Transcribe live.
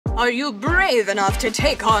Are you brave enough to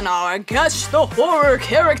take on our Guess the Horror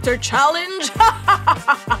Character Challenge?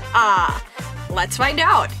 Let's find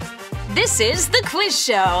out. This is the quiz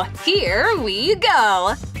show. Here we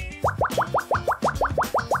go.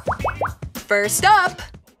 First up.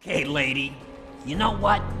 Hey, lady. You know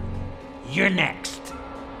what? You're next.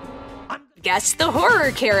 Guess the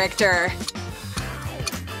horror character.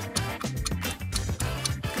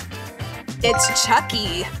 It's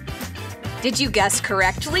Chucky. Did you guess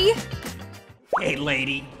correctly? Hey,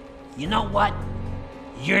 lady. You know what?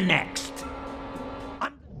 You're next.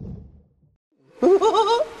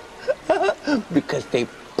 Because they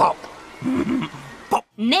pop.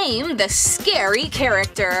 Name the scary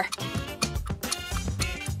character.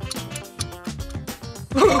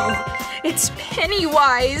 Ooh, it's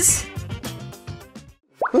Pennywise.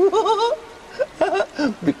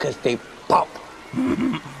 Because they pop.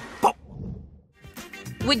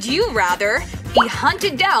 Would you rather be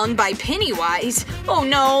hunted down by Pennywise, oh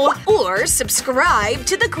no, or subscribe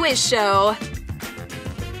to the quiz show?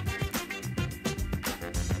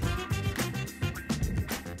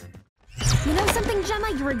 You know something,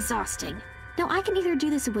 Gemma? You're exhausting. Now I can either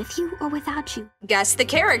do this with you or without you. Guess the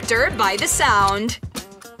character by the sound.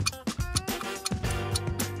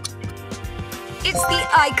 It's the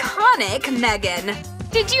iconic Megan.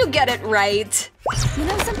 Did you get it right? You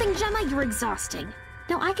know something, Gemma? You're exhausting.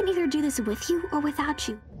 Now I can either do this with you or without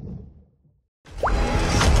you.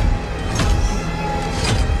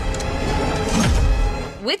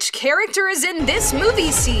 Which character is in this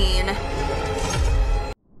movie scene?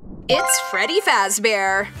 It's Freddy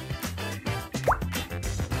Fazbear.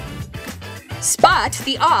 Spot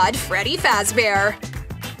the odd Freddy Fazbear.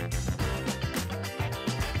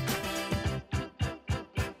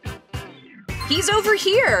 He's over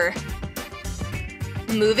here.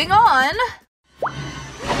 Moving on.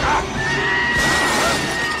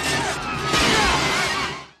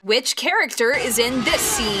 Which character is in this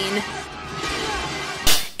scene?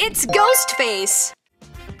 It's Ghostface.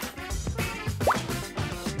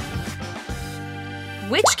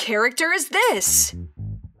 Which character is this?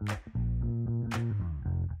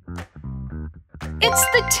 It's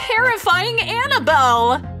the terrifying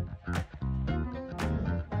Annabelle!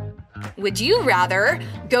 Would you rather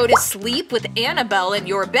go to sleep with Annabelle in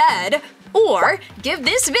your bed or give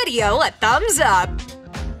this video a thumbs up?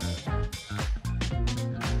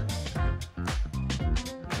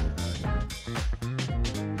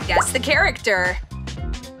 Guess the character.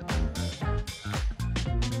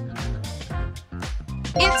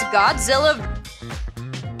 It's Godzilla.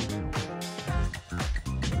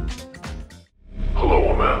 Hello,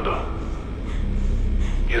 Amanda.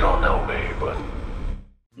 You don't know me, but...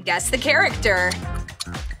 Guess the character.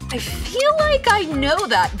 I feel like I know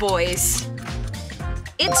that voice.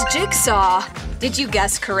 It's Jigsaw. Did you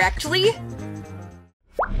guess correctly?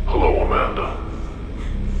 Hello, Amanda.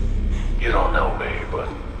 You don't know me, but...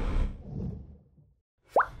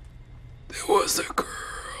 There was a girl.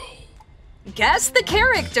 Guess the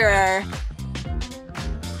character.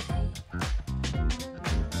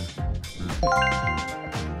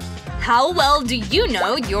 How well do you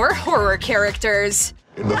know your horror characters?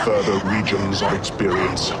 In the further regions I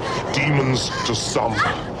experience demons to some.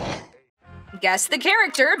 Guess the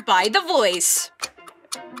character by the voice.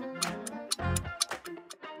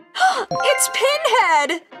 It's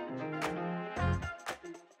Pinhead!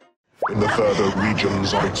 In the further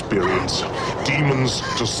regions I experience demons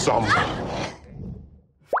to some.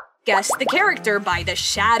 Guess the character by the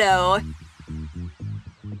shadow.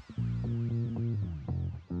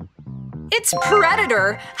 It's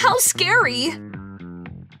Predator! How scary!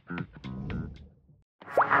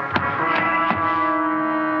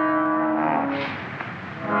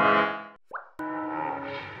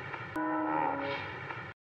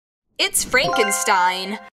 It's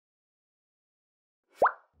Frankenstein.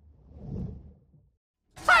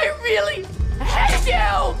 I really hate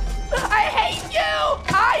you! I hate you!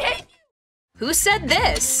 I hate you! Who said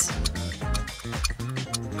this?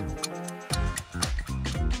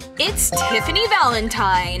 It's Tiffany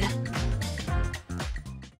Valentine.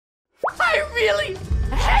 I really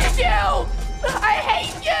hate you! I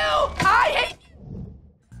hate you! I hate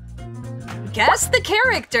you! Guess the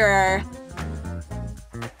character.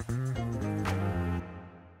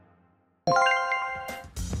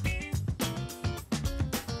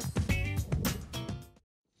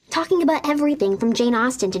 Talking about everything from Jane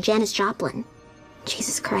Austen to Janis Joplin.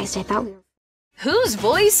 Jesus Christ, I thought we were... Whose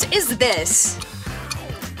voice is this?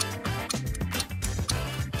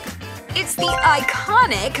 It's the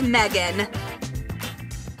iconic Megan.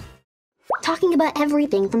 Talking about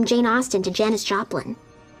everything from Jane Austen to Janis Joplin.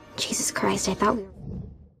 Jesus Christ, I thought we were...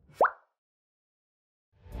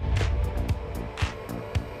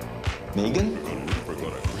 Megan?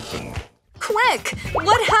 Quick!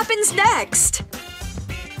 What happens next?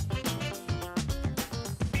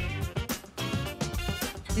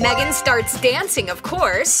 Megan starts dancing, of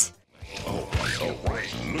course.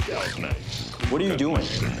 What are you doing?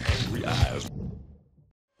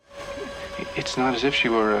 It's not as if she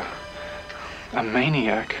were a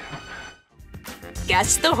maniac.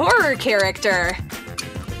 Guess the horror character.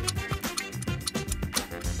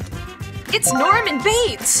 It's Norman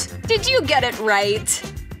Bates! Did you get it right?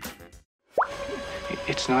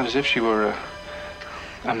 It's not as if she were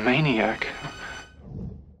a maniac.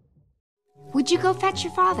 Would you go fetch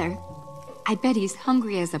your father? I bet he's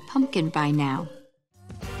hungry as a pumpkin by now.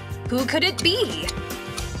 Who could it be?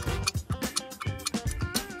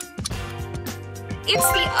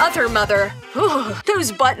 It's the other mother. Ugh,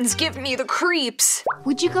 those buttons give me the creeps.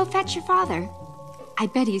 Would you go fetch your father? I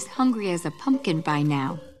bet he's hungry as a pumpkin by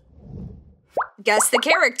now. Guess the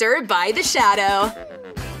character by the shadow.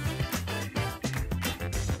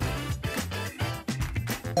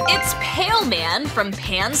 It's Pale Man from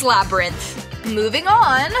Pan's Labyrinth. Moving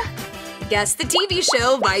on. Guess the TV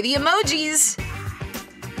show by the emojis.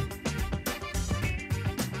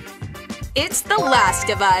 It's The Last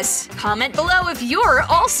of Us. Comment below if you're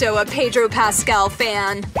also a Pedro Pascal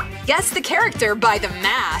fan. Guess the character by the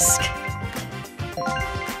mask.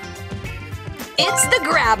 It's The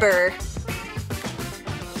Grabber.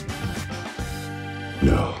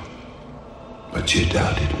 No, but you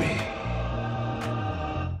doubted me.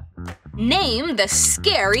 Name the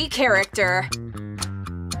scary character.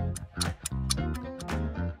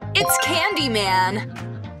 It's Candyman.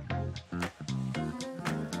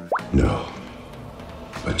 No,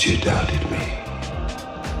 but you doubted me.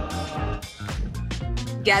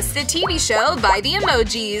 Guess the TV show by the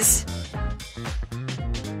emojis.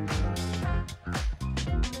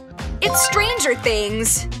 It's Stranger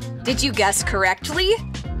Things. Did you guess correctly?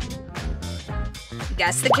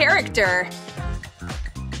 Guess the character.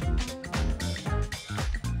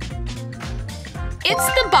 It's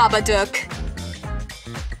the Babadook.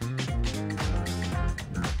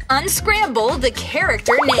 Unscramble the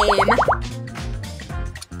character name.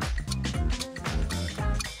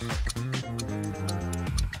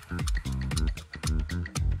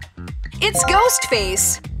 It's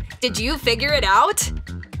Ghostface. Did you figure it out?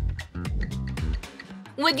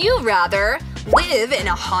 Would you rather live in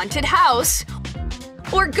a haunted house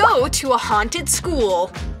or go to a haunted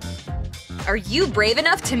school? Are you brave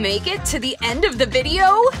enough to make it to the end of the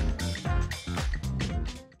video?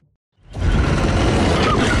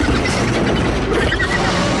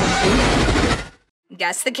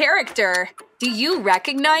 Guess the character. Do you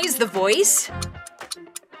recognize the voice?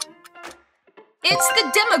 It's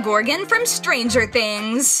the Demogorgon from Stranger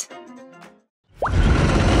Things.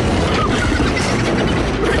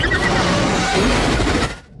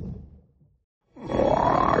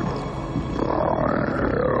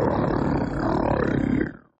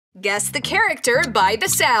 Guess the character by the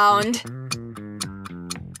sound.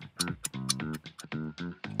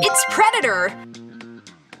 It's Predator.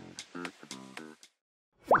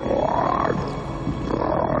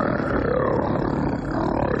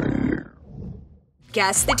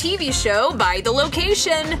 Guess the TV show by the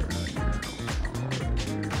location.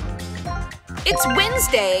 It's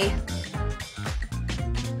Wednesday.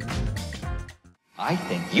 I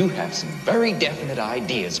think you have some very definite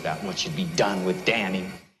ideas about what should be done with Danny.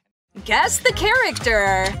 Guess the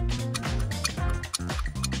character.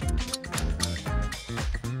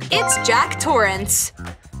 It's Jack Torrance.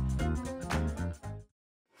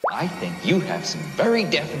 I think you have some very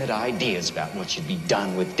definite ideas about what should be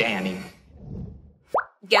done with Danny.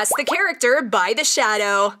 Guess the character by the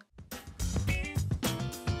shadow.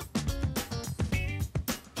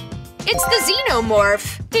 It's the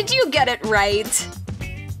Xenomorph. Did you get it right?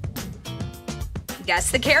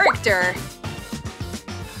 Guess the character.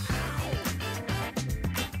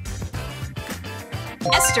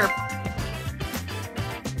 Esther.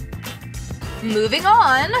 Moving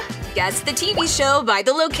on. Guess the TV show by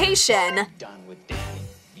the location.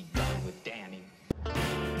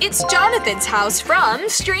 It's Jonathan's house from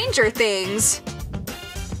Stranger Things.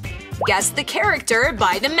 Guess the character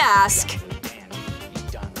by the mask.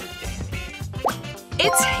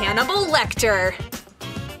 It's Hannibal Lecter.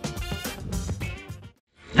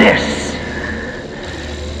 This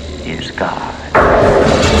is God.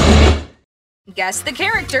 Guess the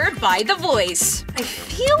character by the voice. I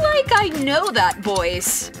feel like I know that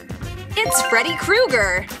voice. It's Freddy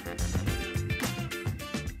Krueger.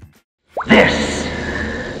 This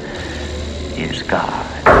is God.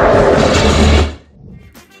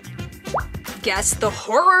 Guess the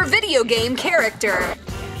horror video game character.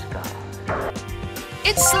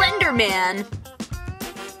 It's Slender Man.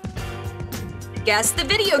 Guess the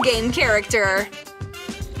video game character.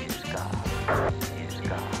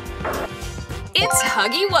 It's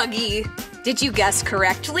Huggy Wuggy. Did you guess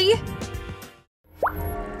correctly?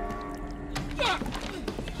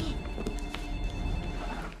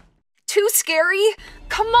 Too scary?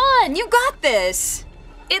 Come on, you got this!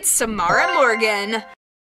 It's Samara Morgan.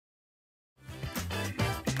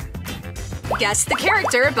 Guess the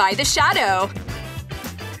character by the shadow.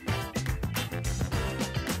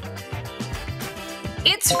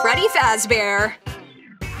 It's Freddy Fazbear.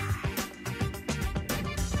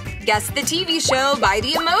 Guess the TV show by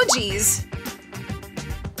the emojis.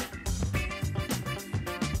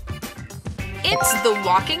 It's The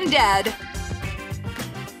Walking Dead.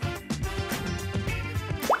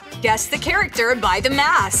 Guess the character by the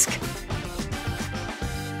mask.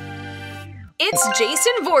 It's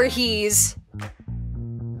Jason Voorhees.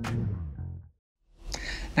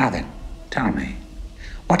 Now then, tell me,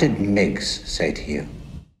 what did Miggs say to you?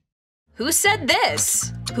 Who said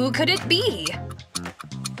this? Who could it be?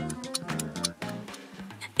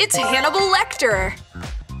 It's Hannibal Lecter.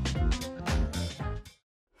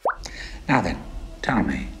 Now then, tell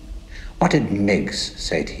me, what did Miggs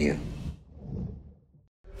say to you?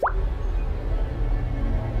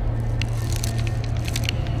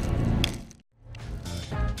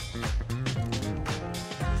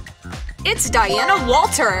 It's Diana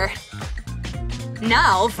Walter.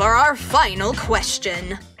 Now for our final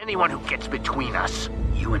question. Anyone who gets between us,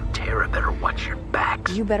 you and Tara better watch your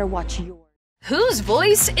backs. You better watch yours. Whose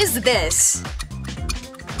voice is this?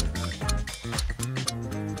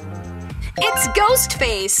 It's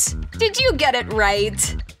Ghostface. Did you get it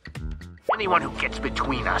right? Anyone who gets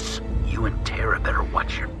between us, you and Tara better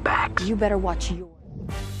watch your backs. You better watch yours.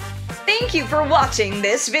 Thank you for watching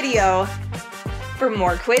this video. For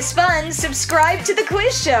more quiz fun, subscribe to the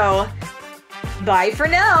quiz show. Bye for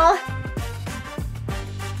now.